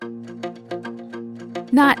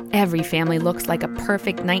Not every family looks like a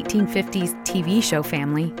perfect 1950s TV show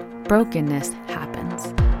family. Brokenness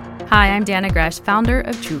happens. Hi, I'm Dana Gresh, founder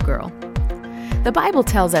of True Girl. The Bible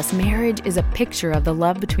tells us marriage is a picture of the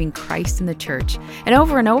love between Christ and the church. And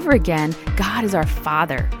over again, God is our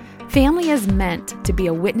Father. Family is meant to be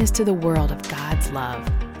a witness to the world of God's love.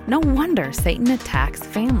 No wonder Satan attacks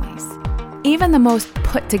families. Even the most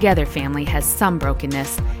put-together family has some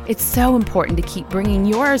brokenness. It's so important to keep bringing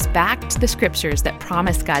yours back to the scriptures that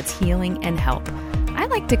promise God's healing and help. I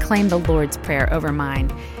like to claim the Lord's Prayer over mine,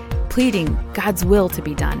 pleading God's will to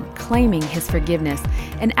be done, claiming His forgiveness,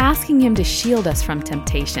 and asking Him to shield us from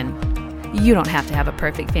temptation. You don't have to have a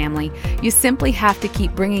perfect family. You simply have to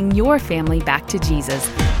keep bringing your family back to Jesus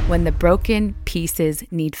when the broken pieces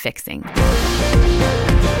need fixing.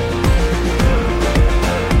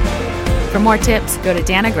 For more tips, go to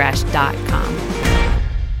danagresh.com.